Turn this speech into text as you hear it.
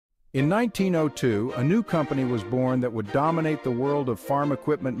In 1902, a new company was born that would dominate the world of farm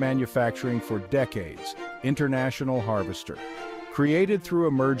equipment manufacturing for decades, International Harvester. Created through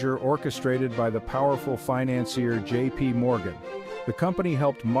a merger orchestrated by the powerful financier J.P. Morgan, the company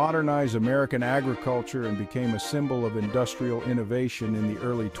helped modernize American agriculture and became a symbol of industrial innovation in the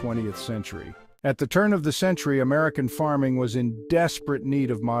early 20th century. At the turn of the century, American farming was in desperate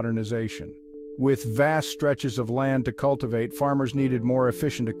need of modernization. With vast stretches of land to cultivate, farmers needed more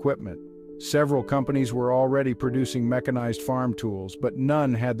efficient equipment. Several companies were already producing mechanized farm tools, but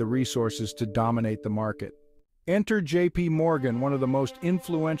none had the resources to dominate the market. Enter J.P. Morgan, one of the most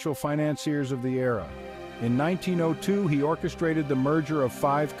influential financiers of the era. In 1902, he orchestrated the merger of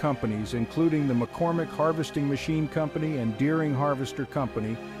 5 companies, including the McCormick Harvesting Machine Company and Deering Harvester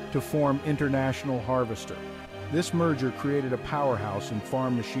Company, to form International Harvester. This merger created a powerhouse in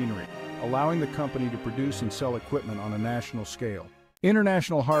farm machinery, allowing the company to produce and sell equipment on a national scale.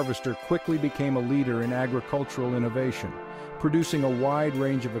 International Harvester quickly became a leader in agricultural innovation, producing a wide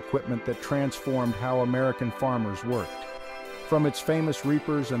range of equipment that transformed how American farmers worked. From its famous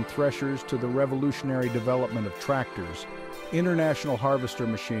reapers and threshers to the revolutionary development of tractors, International Harvester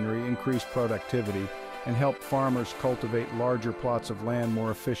machinery increased productivity and helped farmers cultivate larger plots of land more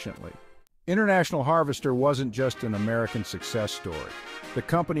efficiently. International Harvester wasn't just an American success story. The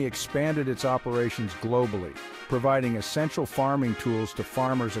company expanded its operations globally, providing essential farming tools to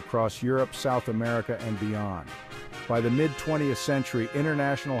farmers across Europe, South America, and beyond. By the mid-20th century,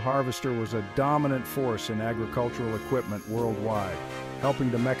 International Harvester was a dominant force in agricultural equipment worldwide,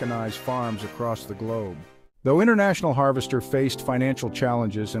 helping to mechanize farms across the globe. Though International Harvester faced financial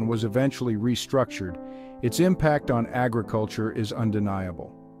challenges and was eventually restructured, its impact on agriculture is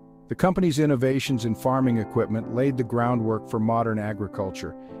undeniable. The company's innovations in farming equipment laid the groundwork for modern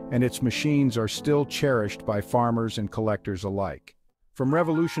agriculture, and its machines are still cherished by farmers and collectors alike. From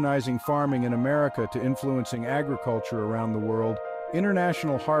revolutionizing farming in America to influencing agriculture around the world,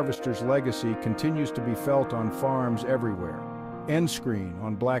 International Harvester's legacy continues to be felt on farms everywhere. End screen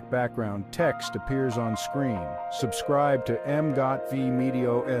on black background text appears on screen. Subscribe to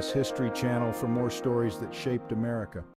emgotvmedia's History channel for more stories that shaped America.